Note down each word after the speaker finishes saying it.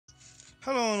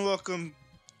Hello and welcome,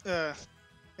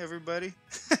 everybody.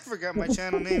 I forgot my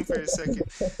channel name for a second.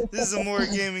 This is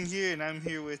Amora Gaming here, and I'm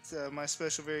here with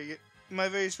my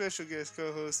very special guest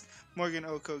co-host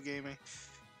MorganOHKO Gaming.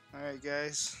 All right,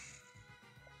 guys.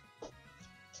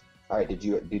 All right, did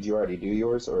you already do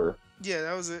yours or? Yeah,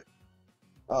 that was it.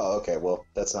 Oh, okay. Well,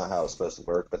 that's not how it's supposed to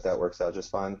work, but that works out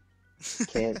just fine.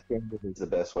 Candid is the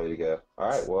best way to go. All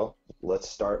right, well, let's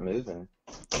start moving.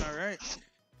 All right.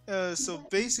 So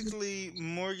basically,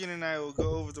 Morgan and I will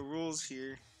go over the rules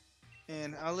here,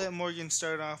 and I'll let Morgan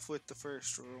start off with the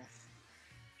first rule.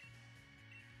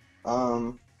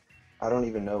 Um, I don't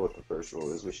even know what the first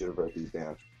rule is. We should have wrote these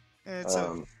down. And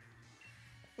so, Um,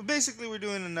 basically, we're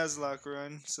doing a Nuzlocke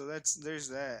run, so there's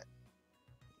that.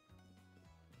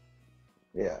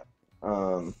 yeah.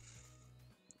 Um,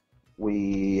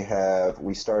 we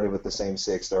started with the same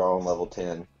six. They're all in level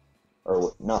 10,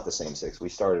 or not the same six. We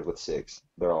started with six.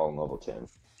 They're all in level 10.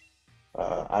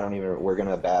 I don't even. We're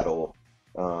gonna battle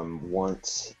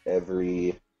once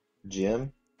every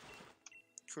gym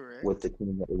Correct. with the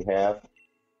team that we have.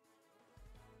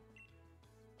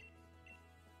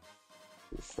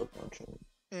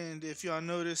 And if y'all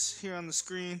notice here on the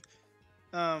screen,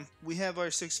 we have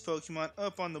our 6 Pokemon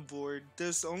up on the board.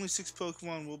 There's the only 6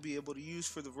 Pokemon we'll be able to use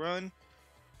for the run,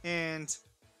 and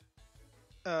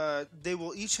they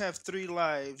will each have 3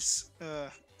 lives.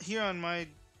 Here on my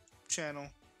channel,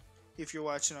 if you're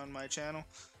watching on my channel,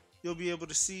 you'll be able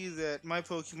to see that my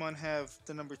Pokemon have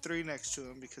the number 3 next to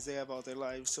them because they have all their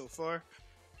lives so far.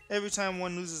 Every time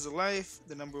one loses a life,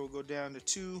 the number will go down to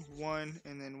 2, 1,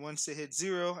 and then once they hit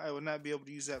 0, I will not be able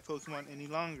to use that Pokemon any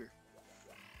longer.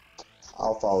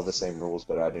 I'll follow the same rules,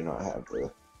 but I do not have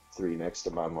the three next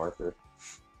to my marker.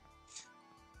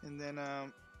 And then,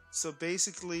 so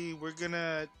basically, we're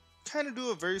gonna kind of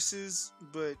do a versus,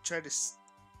 but try to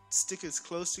stick as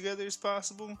close together as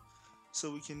possible,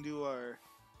 so we can do our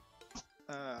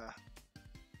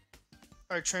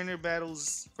trainer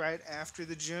battles right after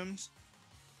the gyms.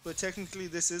 But technically,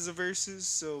 this is a versus,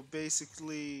 so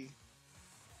basically,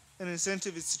 an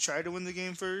incentive is to try to win the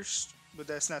game first, but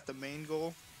that's not the main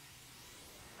goal.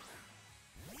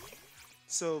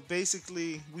 So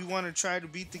basically, we want to try to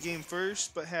beat the game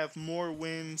first, but have more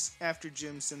wins after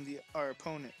gyms than our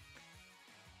opponent.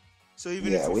 So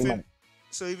even Yeah,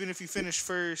 even if you finish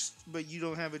first, but you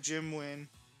don't have a gym win,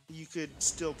 you could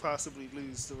still possibly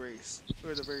lose the race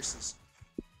or the versus.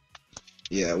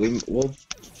 we'll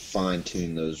fine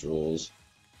tune those rules.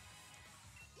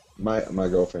 My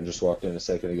girlfriend just walked in a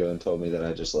second ago and told me that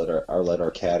I just let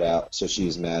our cat out, so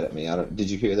she's mad at me. I don't. Did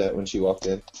you hear that when she walked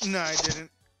in? No, I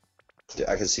didn't.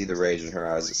 I could see the rage in her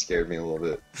eyes. It scared me a little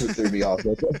bit. It threw me off.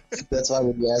 That's why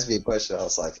when you asked me a question, I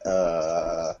was like,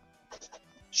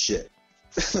 shit.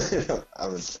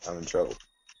 I'm in trouble.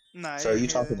 No, I So are didn't you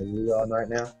hear talking to that. Leon right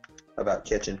now about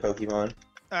catching Pokemon?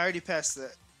 I already passed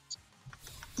that.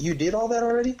 You did all that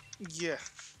already? Yeah.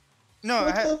 No,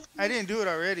 What the? I didn't do it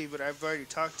already, but I've already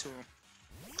talked to him.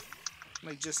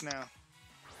 Like just now.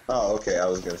 Oh, okay. I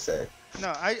was gonna say.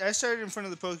 No, I started in front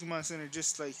of the Pokemon Center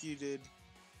just like you did.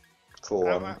 Cool.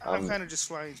 I'm kind of just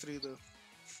flying through though.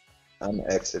 I'm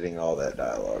exiting all that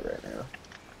dialogue right now.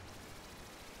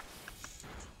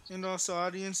 And also,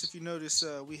 audience, if you notice,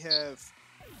 we have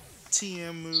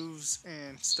TM moves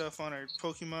and stuff on our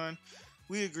Pokemon.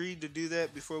 We agreed to do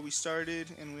that before we started,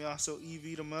 and we also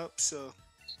EV'd them up, so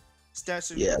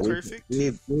stats Yeah, are perfect. we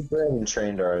bred and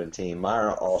trained our own team. Mine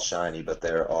are all shiny, but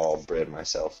they're all bred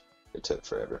myself. It took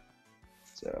forever.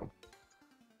 So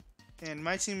And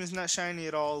my team is not shiny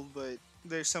at all, but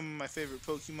they're some of my favorite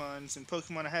Pokemons, and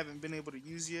Pokemon I haven't been able to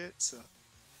use yet, so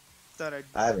thought I'd...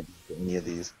 I haven't used any of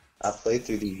these. I've played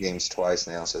through these games twice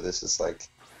now, so this is like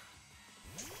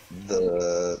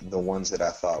the ones that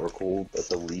I thought were cool, but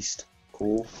the least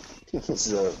cool.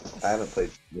 So I haven't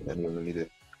played with any of them either.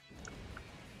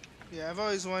 Yeah, I've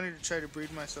always wanted to try to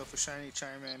breed myself a shiny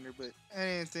Charmander, but I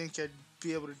didn't think I'd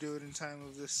be able to do it in time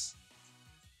of this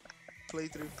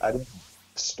playthrough. I didn't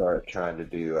start trying to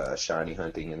do shiny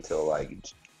hunting until like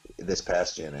this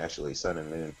past gen, actually, Sun and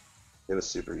Moon. It was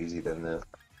super easy then, though.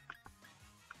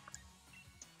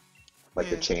 Like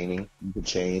the Yeah, chaining, you could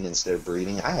chain instead of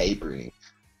breeding. I hate breeding.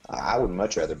 I would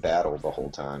much rather battle the whole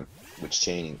time, which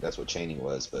chaining, that's what chaining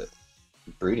was, but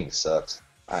breeding sucks.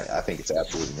 I think it's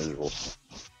absolutely miserable.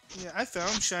 yeah, I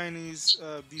found shinies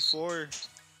before,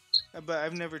 but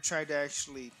I've never tried to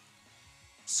actually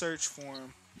search for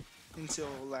them until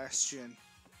last gen,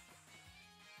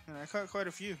 and I caught quite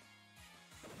a few.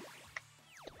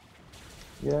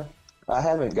 Yeah. I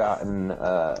haven't gotten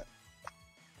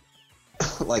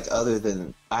like other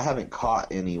than I haven't caught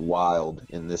any wild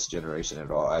in this generation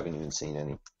at all. I haven't even seen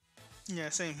any. Yeah,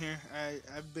 same here.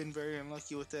 I've been very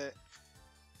unlucky with that,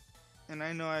 and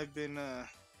I know I've been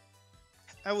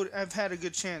I've had a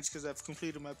good chance because I've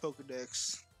completed my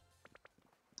Pokedex.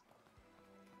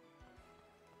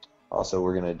 Also,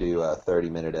 we're gonna do a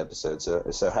 30-minute episode.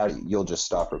 So how do you'll just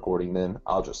stop recording then?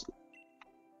 I'll just.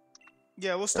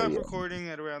 Yeah, we'll Or stop yeah, recording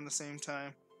at around the same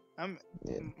time. I'm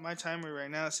yeah, My timer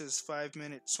right now says 5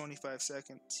 minutes 25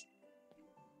 seconds.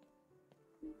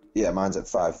 yeah. Mine's at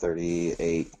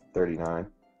 5:38, 39.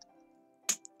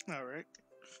 All right.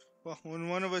 Well, when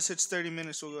one of us hits 30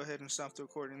 minutes, we'll go ahead and stop the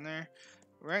recording there.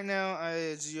 Right now,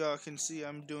 as y'all can see,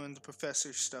 I'm doing the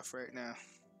professor stuff right now.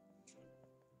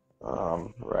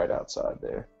 Right outside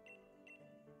there.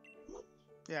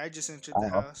 Yeah, I just entered the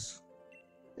Uh, house.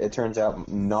 it turns out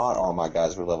not all my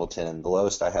guys were level 10. The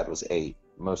lowest I had was 8.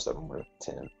 Most of them were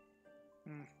 10,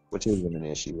 Hmm. which isn't an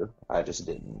issue. I just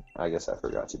didn't. I guess I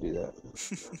forgot to do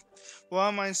that.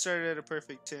 Well, mine started at a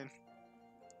perfect 10.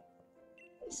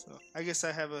 So I guess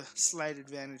I have a slight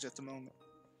advantage at the moment.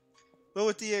 But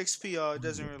with the XP, it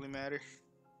doesn't really matter.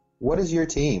 What is your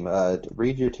team?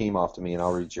 Read your team off to me, and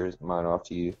I'll read mine off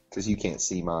to you, because you can't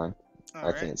see mine. All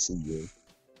I right. can't see you.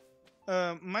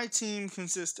 My team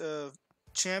consists of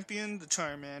Champion, the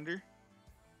Charmander,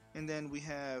 and then we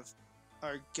have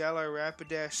our Galar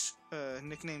Rapidash,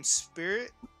 nicknamed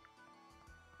Spirit,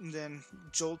 and then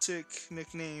Joltik,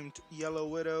 nicknamed Yellow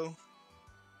Widow.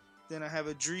 Then I have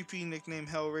a Dreepy, nicknamed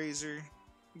Hellraiser,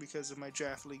 because of my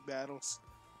Draft League battles.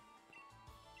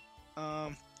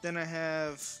 Then I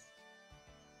have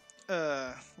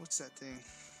what's that thing?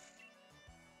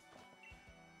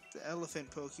 The elephant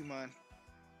Pokemon.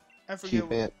 I forget what.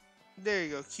 Cupid. There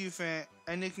you go, Qfant.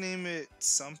 I nicknamed it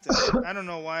something. I don't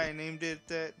know why I named it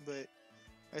that, but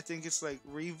I think it's like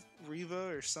Riva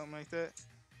or something like that.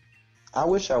 I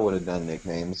wish I would have done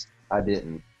nicknames. I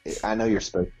didn't. I know you're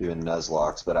supposed to do in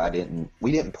Nuzlocks, but I didn't.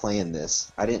 We didn't plan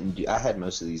this. I didn't do. I had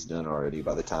most of these done already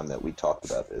by the time that we talked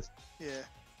about this. Yeah.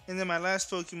 And then my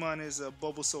last Pokemon is a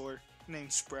Bulbasaur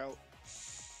named Sprout.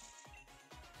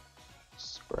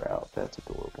 Sprout. That's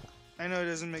adorable. I know it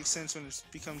doesn't make sense when it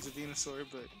becomes a Venusaur,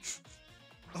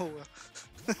 but oh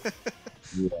well.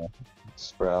 Yeah.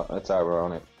 Sprout. That's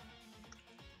ironic.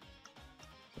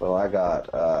 Well, I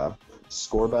got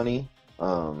Score Bunny.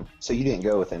 So you didn't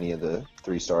go with any of the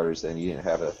 3 starters then? You didn't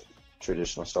have a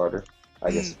traditional starter?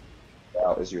 I guess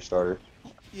Sprout is your starter.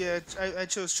 Yeah, I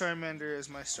chose Charmander as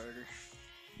my starter.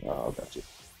 Oh, got you.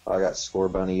 I got Score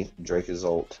Bunny,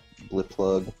 Dracozolt,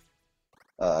 Blipplug,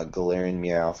 Galarian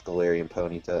Meowth, Galarian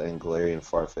Ponyta, and Galarian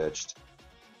Farfetch'd.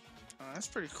 That's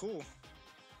pretty cool.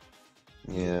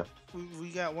 Yeah. We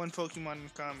got one Pokemon in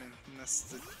common, and that's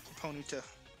the Ponyta.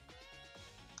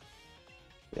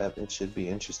 Yeah, it should be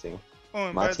interesting. Oh,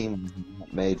 and My team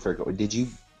was made for. Did you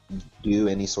do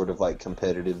any sort of like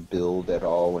competitive build at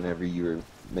all whenever you were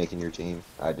making your team?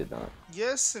 I did not.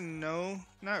 yes and no,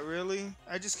 not really.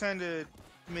 I just kind of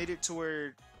made it to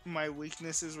where my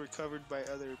weaknesses were covered by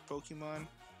other Pokemon,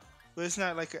 but it's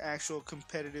not like an actual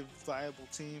competitive, viable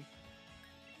team.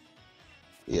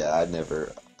 Yeah,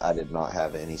 I did not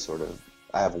have any sort of.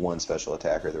 I have one special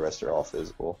attacker. The rest are all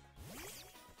physical,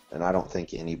 and I don't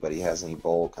think anybody has any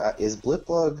bulk. Is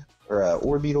Blipplug or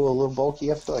Orbeetle a little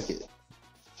bulky? I feel like it.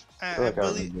 I feel I like I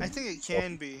believe, remember. I think it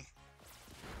can be.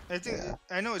 I think Yeah.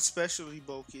 I know it's especially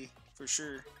bulky for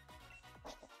sure.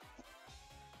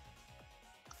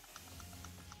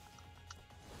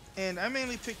 And I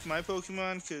mainly picked my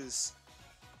Pokemon because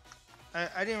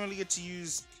I didn't really get to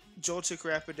use Joltik,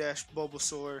 Rapidash,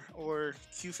 Bulbasaur, or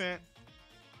Qfant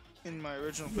in my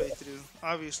original playthrough.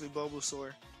 Obviously,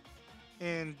 Bulbasaur.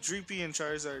 And Dreepy and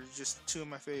Charizard are just 2 of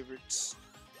my favorites.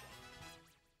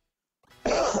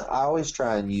 I always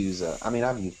try and use. I mean,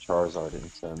 I've used Charizard in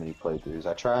so many playthroughs.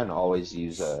 I try and always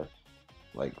use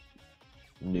like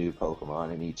new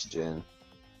Pokemon in each gen.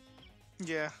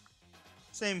 Yeah,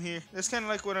 same here. That's kind of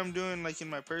like what I'm doing, like in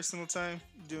my personal time,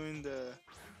 doing the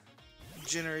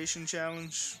generation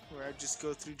challenge, where I just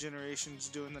go through generations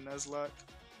doing the Nuzlocke.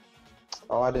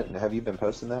 Oh, I didn't. Have you been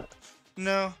posting that?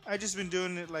 No, I just been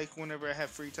doing it like whenever I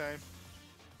have free time.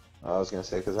 I was gonna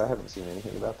say because I haven't seen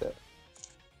anything about that.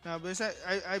 No, but it's not,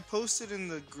 I posted in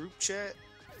the group chat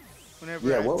whenever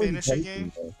Yeah, I what were you finish a posting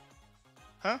game. though?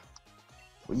 Huh?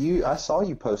 I saw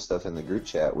you post stuff in the group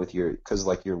chat with because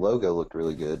like your logo looked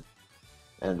really good,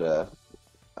 and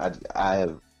I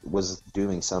was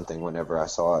doing something whenever I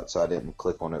saw it, so I didn't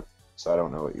click on it, so I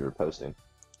don't know what you were posting.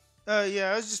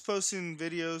 Yeah, I was just posting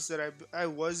videos that I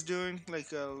was doing,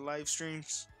 like live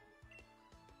streams.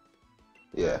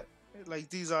 Yeah, Like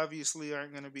these obviously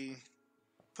aren't gonna be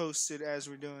posted as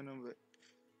we're doing them, but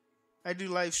I do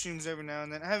live streams every now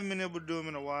and then. I haven't been able to do them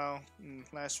in a while. And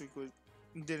last week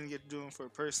didn't get to do them for a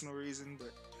personal reason,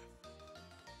 but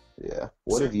Yeah.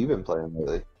 What have you been playing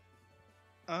lately?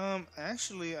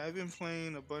 actually, I've been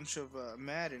playing a bunch of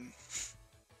Madden.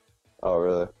 Oh,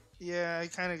 really? Yeah, I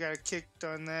kind of got kicked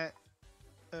on that.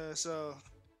 So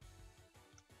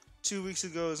 2 weeks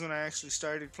ago is when I actually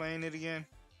started playing it again,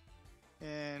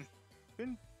 and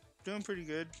been doing pretty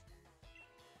good.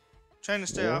 Trying to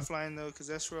stay Yeah. offline though, because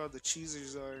that's where all the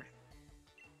cheesers are.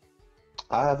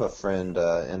 I have a friend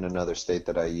in another state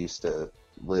that I used to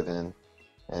live in,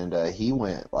 and he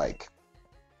went like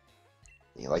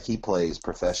he plays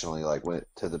professionally, like went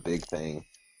to the big thing,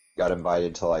 got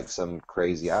invited to like some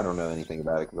crazy. I don't know anything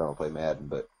about it because I don't play Madden,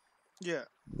 but Yeah,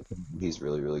 he's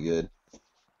really really good.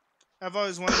 I've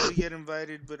always wanted to get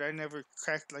invited, but I never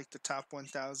cracked like the top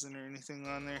 1,000 or anything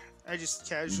on there. I just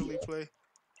casually play.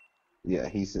 Yeah,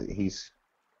 he's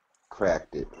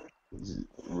cracked it. He's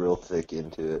real thick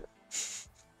into it.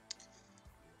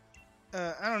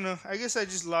 I don't know. I guess I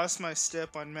just lost my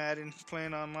step on Madden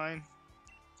playing online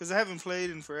because I haven't played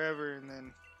in forever, and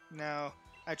then now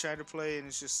I try to play, and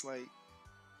it's just like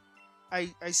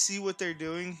I see what they're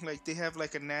doing. Like they have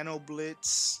like a nano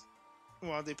blitz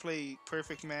while they play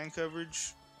perfect man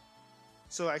coverage,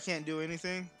 so I can't do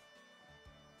anything.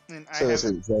 And I So is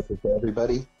haven't. it exactly for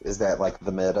everybody? Is that like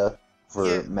the meta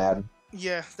Yeah, for Madden?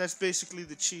 yeah. That's basically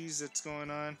the cheese that's going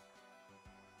on.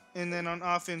 And then on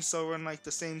offense, they'll run like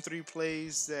the same three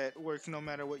plays that work no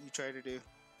matter what you try to do.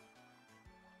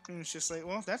 And it's just like,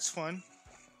 well, that's fun.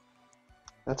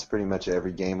 That's pretty much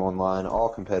every game online. All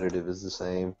competitive is the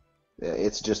same. Yeah,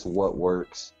 it's just what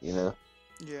works, you know?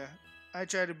 Yeah, I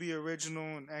try to be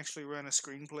original and actually run a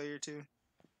screenplay or two,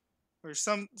 or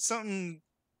something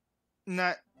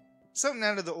not something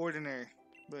out of the ordinary.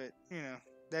 But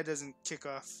that doesn't kick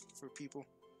off for people.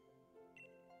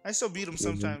 I still beat them Mhm.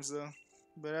 sometimes though,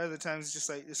 but other times it's just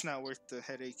like it's not worth the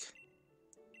headache.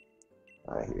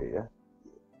 I hear you.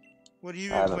 What have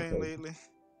you I been haven't playing played. lately?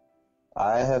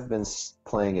 I have been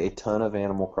playing a ton of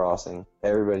Animal Crossing.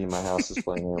 Everybody in my house is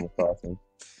playing Animal Crossing.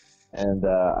 And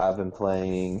I've been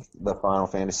playing the Final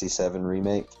Fantasy VII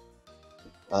Remake.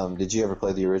 Did you ever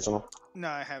play the original? No,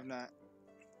 I have not.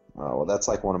 Oh, well, that's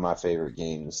like one of my favorite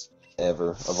games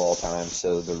ever of all time.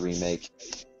 So the remake,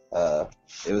 uh,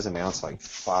 it was announced like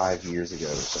 5 years ago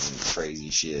or some crazy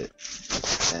shit,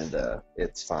 and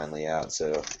it's finally out.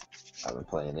 So I've been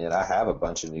playing it. I have a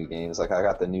bunch of new games. Like I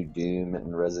got the new Doom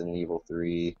and Resident Evil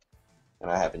 3, and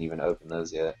I haven't even opened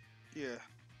those yet. Yeah.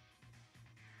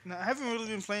 No, I haven't really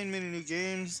been playing many new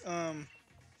games.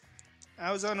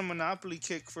 I was on a Monopoly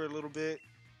kick for a little bit,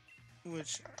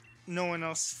 which no one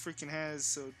else freaking has,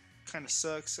 so kind of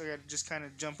sucks. I got to just kind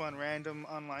of jump on random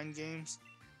online games.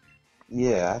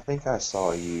 Yeah, I think I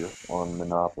saw you on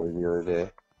Monopoly the other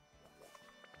day.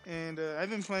 And I've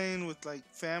been playing with like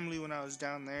family when I was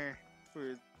down there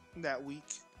for that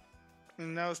week,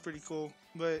 and that was pretty cool.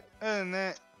 But other than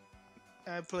that,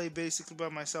 I play basically by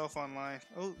myself online.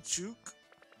 Oh, juke!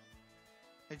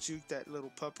 I juked that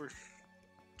little pupper.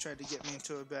 Tried to get me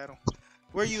into a battle.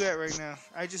 Where are you at right now?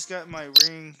 I just got my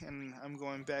ring and I'm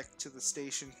going back to the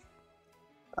station.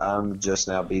 I'm just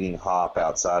now beating Hop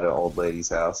outside of old lady's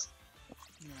house.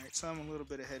 Alright, so I'm a little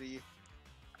bit ahead of you.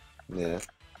 Yeah.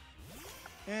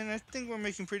 And I think we're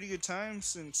making pretty good time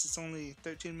since it's only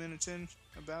 13 minutes in,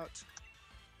 about.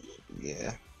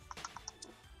 Yeah.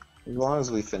 As long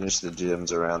as we finish the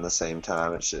gyms around the same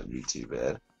time, it shouldn't be too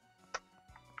bad.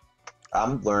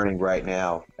 I'm learning right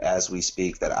now, as we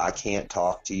speak, that I can't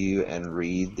talk to you and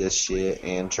read this shit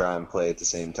and try and play at the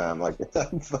same time.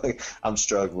 I'm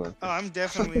struggling. Oh, I'm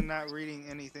definitely not reading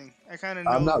anything. I kind of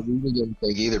I'm know. not reading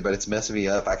anything either, but it's messing me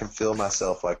up. I can feel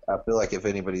myself I feel like if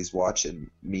anybody's watching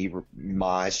me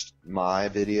my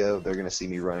video, they're gonna see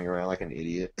me running around like an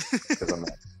idiot because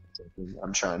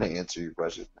I'm trying to answer your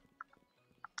question.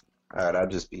 All right, I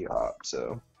just beat Hop,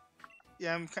 so.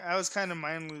 Yeah, I was kind of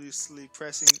mindlessly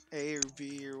pressing A or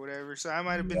B or whatever, so I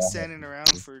might have been Yeah. standing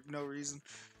around for no reason.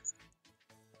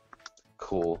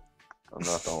 Cool. I'm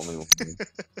not the only one.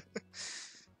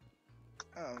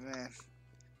 Oh man.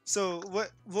 So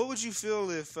what would you feel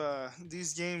if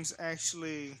these games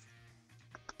actually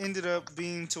ended up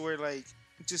being to where like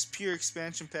just pure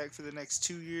expansion pack for the next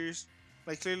 2 years?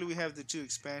 Like clearly we have the two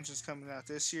expansions coming out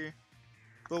this year,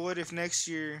 but what if next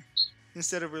year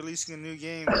instead of releasing a new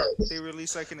game, they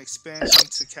release like an expansion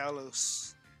to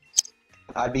Kalos?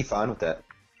 I'd be fine with that.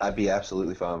 I'd be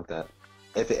absolutely fine with that.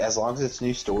 As long as it's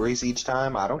new stories each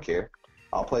time, I don't care.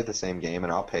 I'll play the same game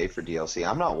and I'll pay for DLC.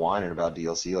 I'm not whining about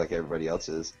DLC like everybody else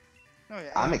is. Oh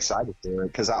yeah, I'm excited for it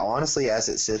because I honestly, as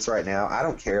it sits right now, I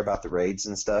don't care about the raids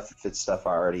and stuff. If it's stuff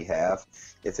I already have,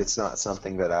 if it's not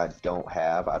something that I don't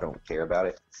have, I don't care about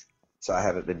it. So I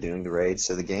haven't been doing the raids.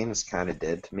 So the game is kind of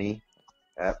dead to me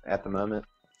at the moment,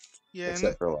 yeah, and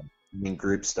except for like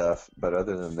group stuff. But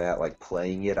other than that, like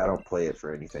playing it, I don't play it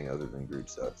for anything other than group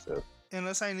stuff. So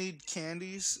unless I need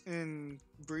candies and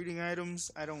breeding items,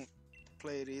 I don't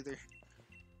play it either.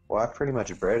 well, I've pretty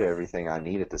much bred everything I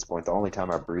need at this point. The only time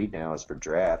I breed now is for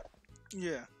draft.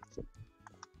 Yeah.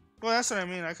 Well, that's what I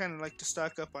mean. I kind of like to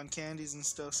stock up on candies and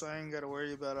stuff, so I ain't got to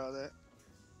worry about all that.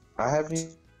 I haven't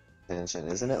even attention.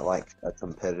 Isn't it like a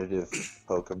competitive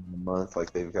Pokemon month?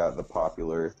 Like they've got the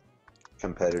popular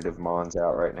competitive mons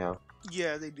out right now.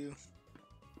 Yeah, they do.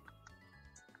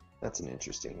 That's an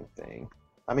interesting thing.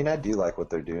 I mean, I do like what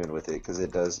they're doing with it because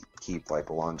it does keep like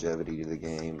longevity to the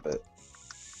game, but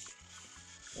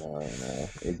I don't know,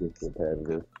 it gets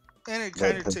competitive. And it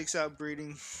kind of takes out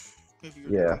breeding, if you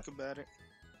Yeah. think about it.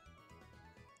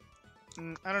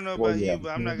 And I don't know Well, about yeah, you, but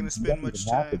I'm not going to you spend don't much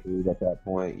even have to time. breed at that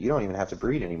point. You don't even have to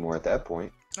breed anymore at that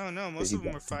point. Oh no, most of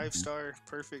them are 5-star,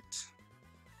 perfect.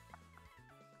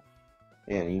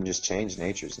 Yeah, and you can just change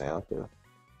natures now, so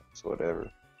it's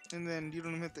whatever. And then you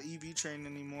don't even have to EV train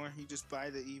anymore. You just buy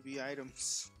the EV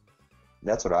items.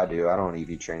 That's what I do. I don't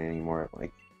EV train anymore.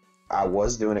 Like, I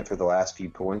was doing it for the last few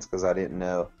points because I didn't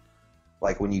know.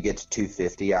 Like, when you get to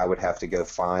 250, I would have to go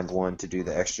find one to do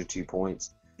the extra 2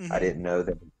 points. Mm-hmm. I didn't know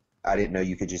that. I didn't know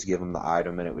you could just give them the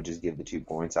item and it would just give the 2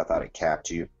 points. I thought it capped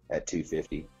you at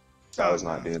 250. So I was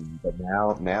not doing it. But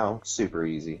now, super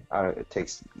easy. It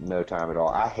takes no time at all.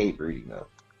 I hate breeding, though.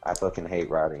 I fucking hate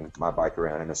riding my bike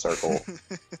around in a circle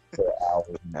for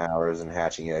hours and hours and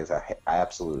hatching eggs. I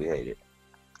absolutely hate it.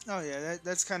 Oh yeah,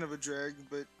 that's kind of a drag,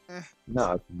 but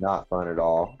No, it's not fun at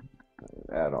all.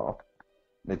 At all.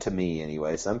 To me,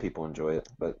 anyway. Some people enjoy it,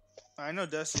 but I know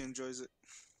Dusty enjoys it.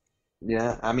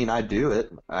 yeah, I mean, I do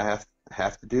it. I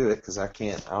have to do it because I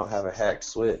can't. I don't have a hacked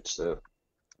Switch, so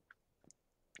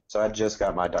I just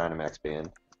got my Dynamax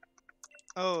band.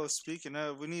 Oh, speaking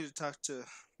of, we need to talk to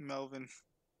Melvin.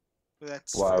 But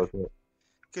that's Why for was it?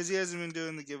 because he hasn't been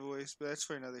doing the giveaways, but that's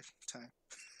for another time.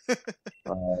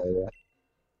 Yeah.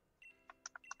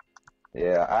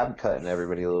 Yeah, I'm cutting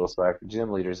everybody a little slack. The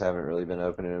gym leaders haven't really been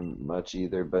opening much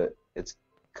either, but it's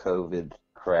COVID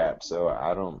crap, so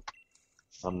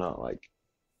I'm not like,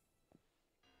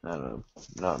 I don't know,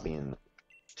 not being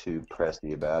too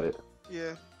pressy about it.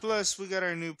 Yeah. Plus, we got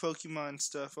our new Pokemon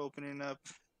stuff opening up,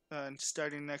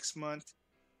 starting next month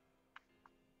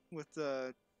with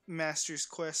the Master's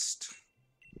Quest.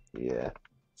 Yeah.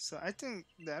 So I think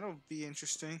that'll be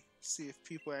interesting. See if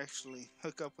people actually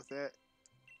hook up with that.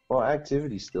 Well,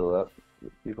 activity's still up.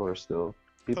 People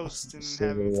Posting and still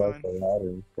having really like fun. the ladder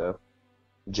and stuff.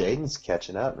 Jaden's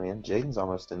catching up, man. Jaden's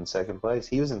almost in second place.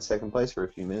 He was in second place for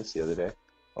a few minutes the other day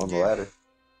on the ladder.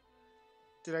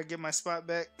 Did I get my spot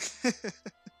back?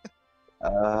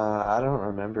 I don't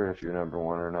remember if you're number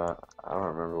one or not. I don't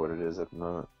remember what it is at the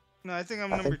moment. No, I think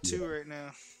I'm number 2 right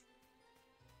now.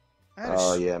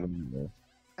 Yeah.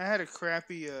 I had a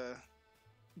crappy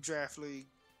draft league.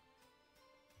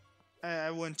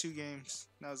 I won 2 games.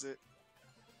 That was it.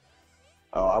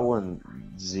 Oh, I won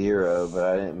 0, but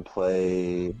I didn't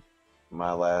play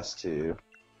my last 2.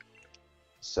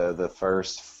 So the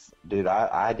first, dude,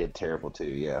 I did terrible too.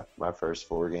 Yeah, my first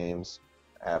 4 games,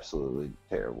 absolutely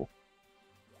terrible.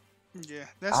 Yeah,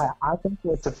 I think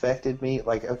what's affected me,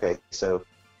 like, okay, so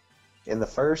in the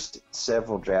first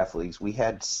several draft leagues, we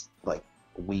had like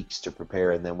weeks to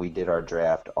prepare, and then we did our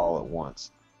draft all at once.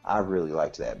 I really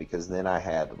liked that because then I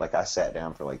sat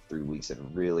down for like 3 weeks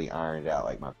and really ironed out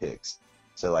like my picks.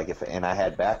 So like and I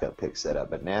had backup picks set up,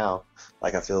 but now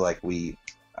like I feel like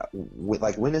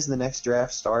like when does the next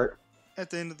draft start?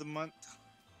 At the end of the month.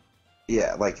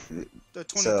 Yeah, like the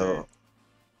 23rd. So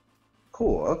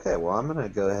cool. Okay, well I'm gonna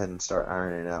go ahead and start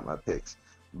ironing out my picks.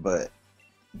 But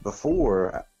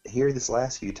before here, this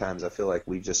last few times, I feel like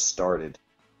we just started,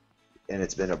 and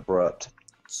it's been abrupt.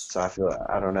 So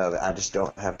I don't know. I just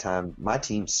don't have time. My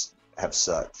teams have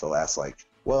sucked the last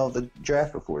the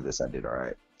draft before this I did all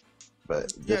right,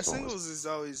 but yeah, singles is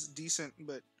always decent,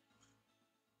 but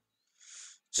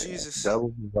Jesus,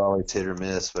 doubles is always hit or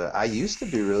miss. But I used to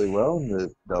do really well in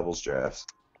the doubles drafts.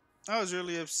 I was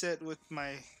really upset with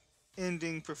my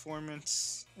ending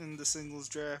performance in the singles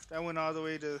draft. I went all the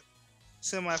way to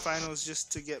semifinals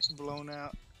just to get blown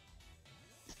out.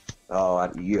 Oh,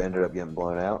 you ended up getting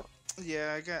blown out?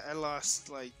 Yeah, I lost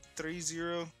like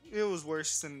 3-0. It was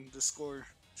worse than the score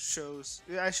shows.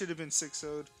 I should have been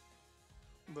 6-0'd,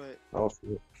 but oh,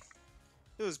 shit.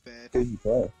 It was bad. Who'd you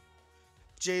play?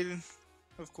 Jaden.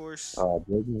 of course.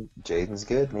 Jaden's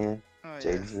good, man. Oh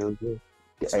yeah, Jaden's really good.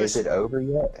 Is especially. it over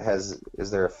yet?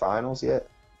 Is there a finals yet?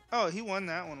 Oh, he won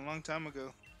that one a long time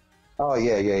ago. Oh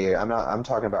yeah. I'm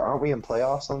talking about. Aren't we in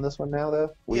playoffs on this one now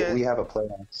though? We Yeah, we have a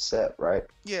playoff set, right?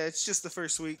 yeah. It's just the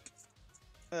first week.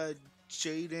 Uh,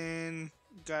 Jaden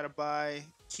got a bye.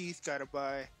 Keith got a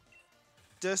bye.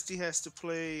 Dusty has to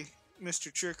play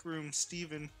Mr. Trick Room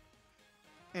Steven.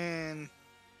 And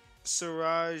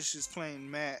Siraj is playing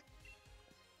Matt.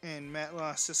 And Matt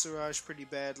lost to Siraj pretty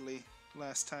badly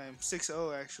last time.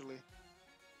 6-0 actually.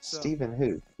 So Steven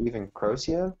who? Steven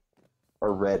Crocio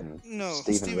or Redden? no,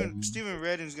 Steven Redden. Steven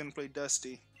Redden's gonna play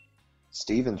Dusty.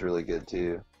 Steven's really good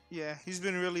too. Yeah, he's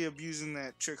been really abusing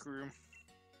that Trick Room.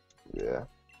 Yeah.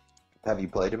 Have you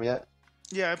played him yet?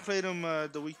 Yeah, I played him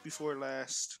the week before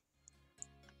last,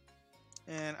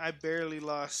 and I barely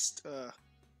lost.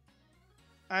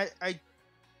 I I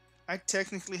I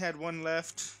technically had one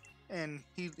left, and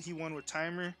he won with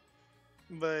timer,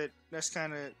 but that's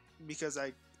kind of because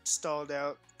I stalled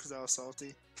out because I was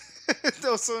salty.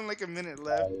 There was only like a minute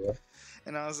left, Oh,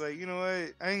 and I was like, you know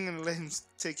what? I ain't gonna let him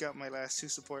take out my last two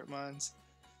support mons.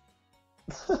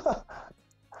 yeah.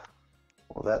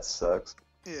 Well, that sucks.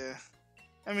 Yeah,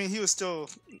 I mean he was still.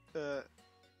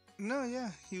 No,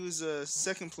 yeah, he was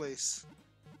second place.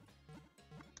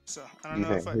 So I don't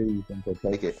know if I. Who do you think will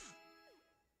take it?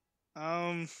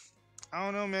 Um, I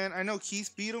don't know, man. I know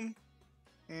Keith beat him,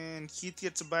 and Keith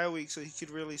gets a bye week, so he could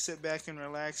really sit back and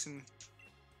relax and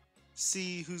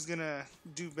see who's gonna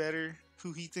do better,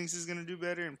 who he thinks is gonna do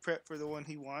better, and prep for the one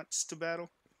he wants to battle.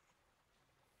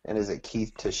 And is it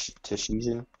Keith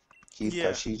Tashijan? Keith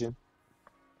Yeah, Tashijan?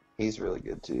 He's really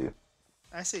good too.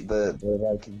 I say The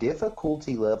like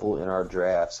difficulty level in our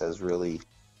drafts has really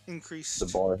the increased.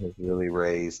 bar has really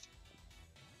raised.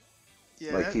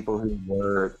 Yeah, Like people who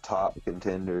were top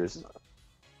contenders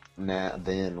now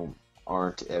then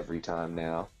aren't every time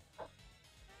now.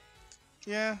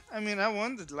 yeah. I mean, I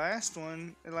won the last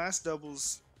one, the last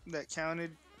doubles that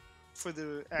counted for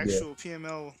the Yeah. actual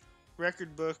PML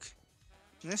record book.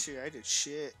 And this year I did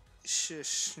shit.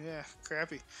 Shish. Yeah,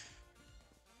 crappy.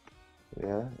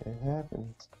 Yeah, it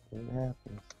happens. It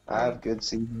happens. I Um, have good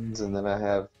seasons and then I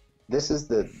have this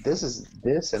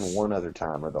and one other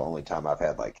time are the only time I've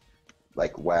had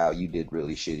like wow, you did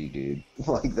really shitty, dude.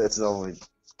 Like that's the only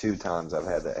two times I've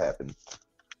had that happen.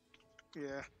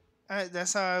 yeah.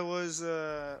 That's how I was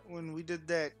when we did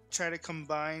that try to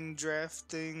combine draft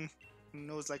thing. And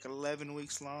it was like 11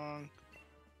 weeks long.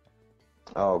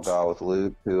 Oh God, with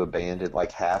Luke who abandoned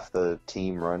like half the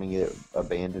team running it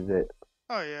abandoned it.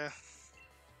 Oh yeah.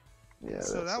 Yeah,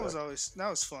 So that sucks. that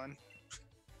was fun.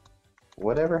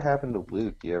 Whatever happened to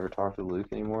Luke? You ever talk to Luke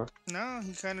anymore? No,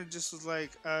 he kind of just was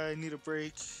like, I need a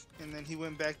break, and then he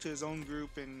went back to his own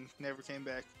group and never came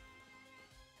back.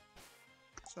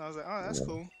 So I was like, oh, that's Yeah.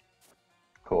 cool.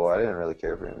 Cool. I didn't really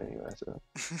care for him anyway, so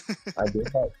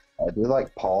I do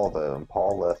like Paul though, and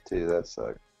Paul left too. That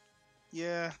sucked.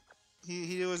 Yeah,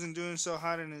 he wasn't doing so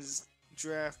hot in his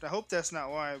draft. I hope that's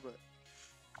not why, but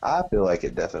I feel like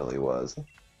it definitely was,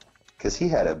 because he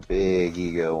had a big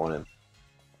ego on him.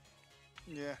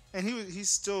 yeah, and he's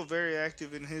still very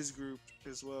active in his group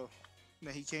as well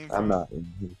that he came I'm from. not in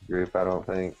his group, I don't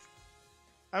think.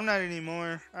 I'm not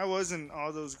anymore. I was in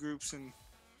all those groups, and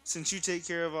since you take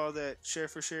care of all that share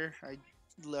for share, I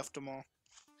left them all.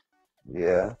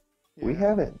 Yeah, we Yeah.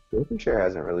 haven't. Share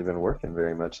hasn't really been working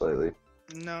very much lately.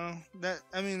 No, that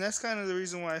I mean that's kind of the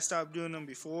reason why I stopped doing them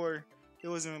before. It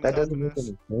wasn't really That doesn't helping make us.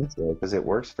 any sense though, because it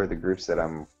works for the groups that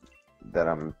I'm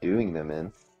doing them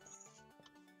in.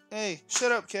 Hey,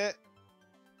 shut up, cat.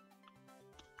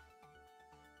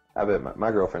 I bet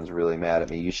my girlfriend's really mad at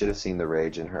me. You should have seen the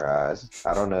rage in her eyes.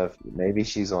 I don't know if maybe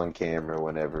she's on camera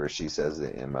whenever she says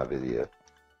it in my video,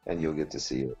 and you'll get to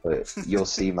see it. But you'll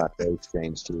see my face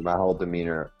change too. My whole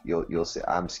demeanor. You'll see.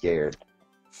 I'm scared.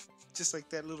 Just like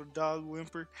that little dog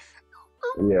whimper.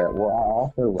 Yeah.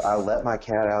 Well, I let my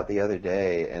cat out the other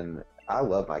day, and I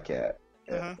love my cat,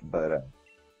 Uh-huh. but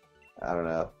I don't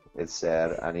know. It's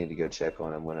sad. I need to go check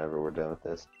on him whenever we're done with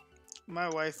this. My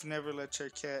wife never lets her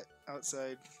cat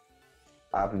outside.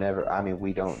 I've never. I mean,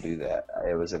 we don't do that.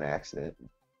 It was an accident.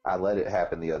 I let it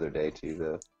happen the other day too,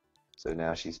 though. So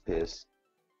now she's pissed.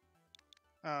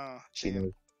 Oh, She damn.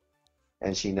 knows,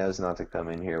 and she knows not to come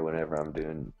in here whenever I'm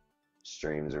doing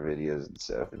streams or videos and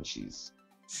stuff. And she's,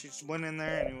 She's went in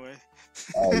there anyway.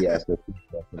 oh yeah, so she's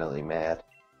definitely mad.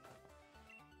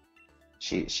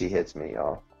 She hits me,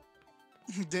 y'all.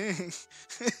 Dang.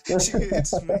 She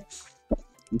hits me.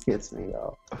 She hits me,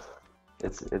 y'all.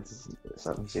 It's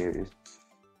something serious.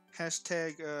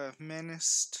 Hashtag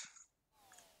menaced.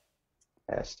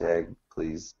 Hashtag,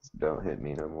 please don't hit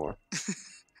me no more.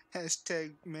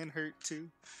 Hashtag men hurt too.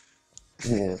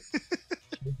 Yeah.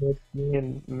 She hits me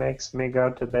and makes me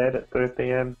go to bed at 3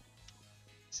 p.m.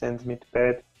 Sends me to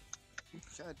bed.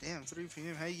 God damn, 3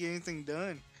 p.m. How you get anything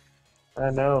done? I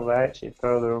know, right? She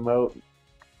throw the remote.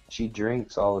 She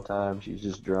drinks all the time. She's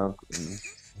just drunk and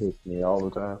hits me all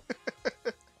the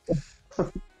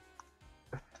time.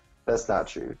 That's not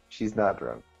true. She's not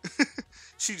drunk.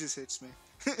 She just hits me.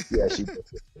 Yeah, she just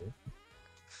hits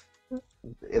me.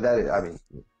 That is, I mean,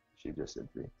 she just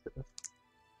hits me. So.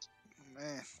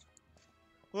 Man.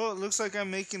 Well, it looks like I'm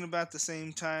making about the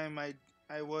same time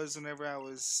I was whenever I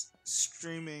was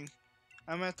streaming.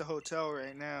 I'm at the hotel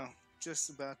right now, just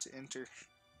about to enter.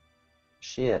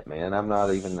 Shit, man. I'm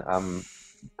not even. I'm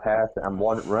past.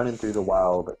 Running through the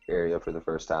wild area for the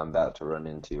first time. About to run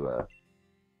into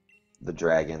the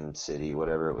Dragon City,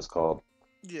 whatever it was called.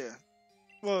 Yeah.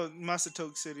 Well,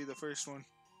 Masatoke City, the first one.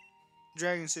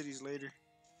 Dragon City's later.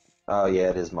 Oh yeah,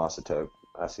 it is Masatoke.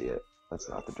 I see it. That's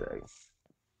not the dragon.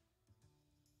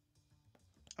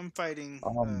 I'm fighting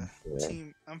Yeah.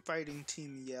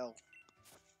 Team Yell.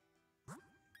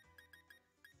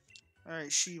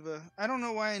 Alright, Shiva. I don't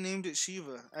know why I named it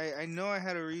Shiva. I know I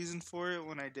had a reason for it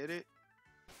when I did it.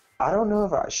 I don't know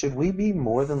if should we be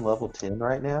more than level 10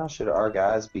 right now? Should our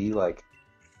guys be like,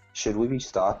 should we be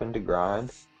stopping to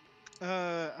grind?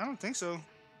 I don't think so.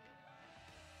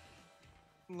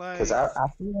 Because Like, I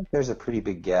feel like there's a pretty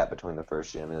big gap between the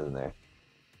first gym, isn't there?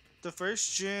 the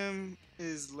first gym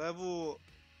is level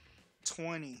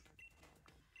 20.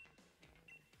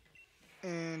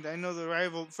 And I know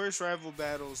the first rival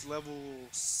battle is level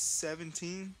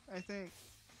 17, I think.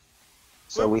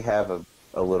 So we have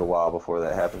a little while before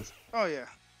that happens. Oh yeah.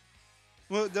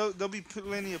 Well, there'll be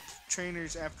plenty of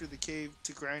trainers after the cave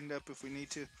to grind up if we need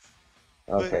to.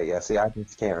 Okay, yeah. See, I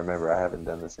just can't remember. I haven't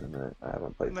done this in a minute. I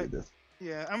haven't played through Like, this.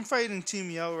 yeah, I'm fighting Team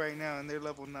Yell right now, and they're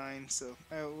level 9, so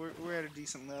we're at a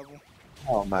decent level.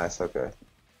 Oh, nice. Okay.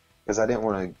 Because I didn't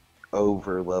want to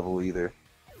over level either.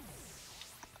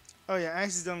 Oh yeah, I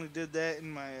accidentally did that in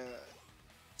my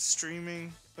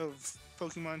streaming of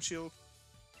Pokemon Shield.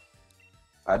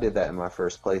 I did that in my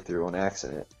first playthrough on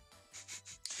accident.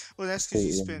 Well, that's because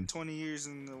you spent 20 years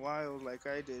in the wild like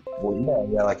I did. Well,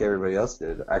 yeah, like everybody else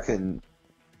did. I couldn't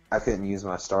use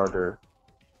my starter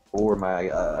or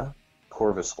my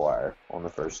Corvusquire on the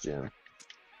first gym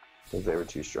because they were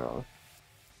too strong.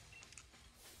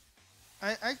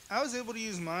 I was able to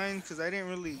use mine because I didn't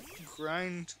really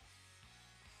grind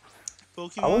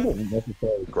Pokemon. I wasn't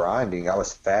necessarily grinding. I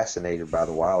was fascinated by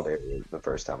the wild area the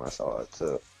first time I saw it,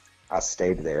 so I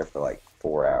stayed there for like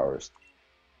 4 hours.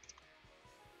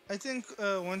 I think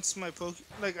once my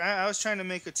I was trying to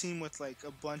make a team with like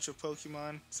a bunch of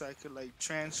Pokemon so I could like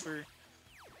transfer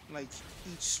like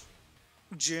each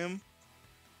gym.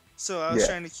 So I was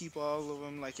trying to keep all of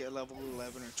them like at level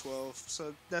 11 or 12.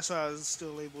 So that's why I was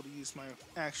still able to use my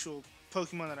actual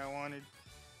Pokemon that I wanted.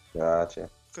 Gotcha.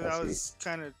 Because I was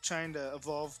kind of trying to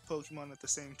evolve Pokemon at the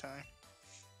same time.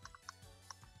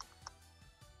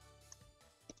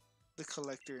 The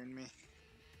collector in me.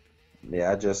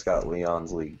 Yeah, I just got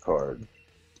Leon's League card.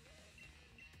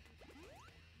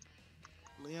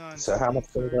 So how much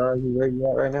further are you? Where you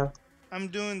at right now? I'm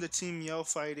doing the Team Yell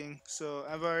fighting, so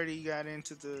I've already got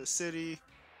into the city.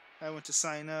 I went to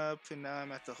sign up, and now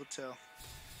I'm at the hotel.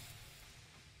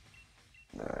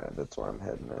 Alright, that's where I'm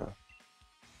heading now.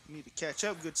 You need to catch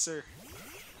up, good sir.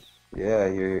 Yeah,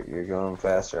 you're going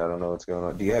faster. I don't know what's going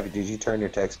on. Did you turn your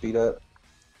text speed up?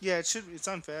 Yeah, it's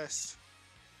on fast.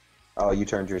 Oh, you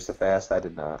turned yours to fast? I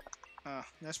did not.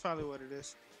 That's probably what it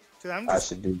is. Cause I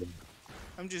should do that.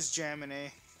 I'm just jamming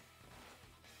A.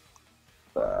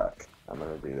 Fuck. I'm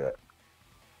gonna do that.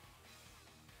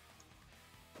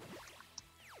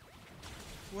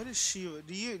 What is Shiva?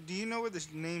 Do you know where the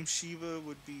name Shiva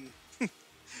would be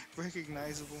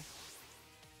recognizable?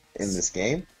 In this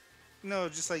game? No,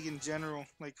 just like in general,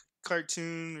 like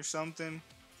cartoon or something.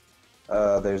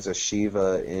 There's a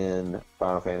Shiva in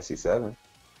Final Fantasy VII.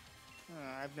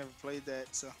 I've never played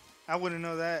that, so I wouldn't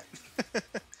know that.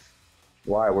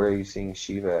 Why? Where are you seeing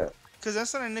Shiva at? Because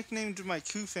that's what I nicknamed my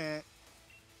Kufant.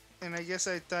 And I guess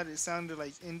I thought it sounded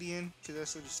like Indian, because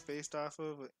that's what it's based off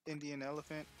of, an Indian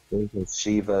elephant. There's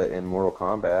Shiva in Mortal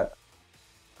Kombat.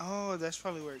 Oh, that's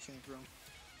probably where it came from.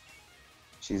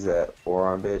 She's that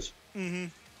forearm bitch. Mm-hmm.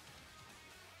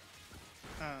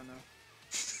 I don't know.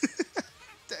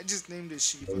 I just named it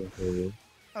Shiva.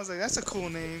 I was like, that's a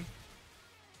cool name.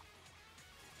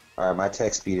 Alright, my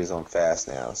text speed is on fast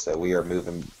now, so we are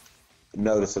moving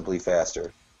noticeably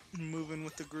faster. Moving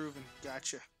with the grooving.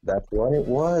 Gotcha. That's what it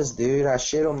was, dude. I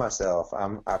shit on myself.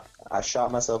 I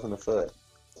shot myself in the foot.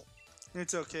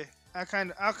 It's okay. I'll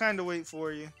kind of wait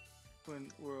for you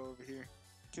when we're over here,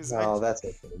 cause I. No, that's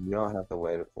okay. You don't have to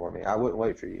wait for me. I wouldn't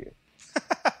wait for you.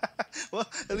 Well,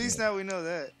 at least now we know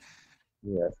that.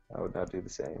 Yes, I would not do the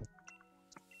same.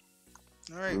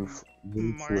 All right, Marnie.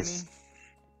 Ruthless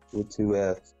with two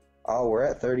F's. Oh, we're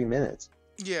at 30 minutes.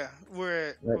 Yeah, we're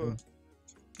at. Well,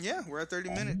 yeah, we're at 30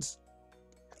 minutes.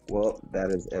 Well, that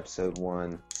is episode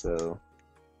 1. So,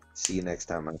 see you next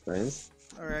time, my friends.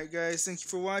 All right, guys. Thank you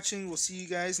for watching. We'll see you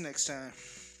guys next time.